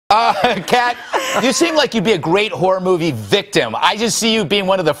Kat, you seem like you'd be a great horror movie victim. I just see you being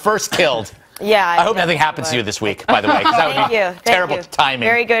one of the first killed. Yeah. I hope nothing happens to you this week, by the way, because that would be terrible timing.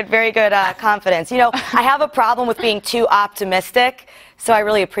 Very good confidence. You know, I have a problem with being too optimistic, so I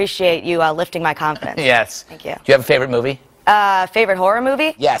really appreciate you lifting my confidence. Yes. Thank you. Do you have a favorite movie? Favorite horror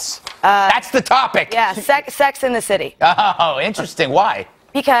movie? Yes. That's the topic. Yeah, Sex in the City. Oh, interesting. Why?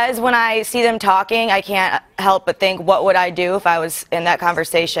 Because when I see them talking, I can't help but think, what would I do if I was in that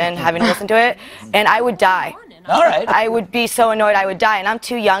conversation, having to listen to it? And I would die. All right. I would be so annoyed I would die, and I'm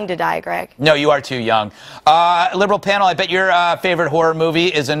too young to die, Greg. No, you are too young. Liberal panel, I bet your favorite horror movie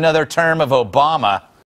is Another Term of Obama.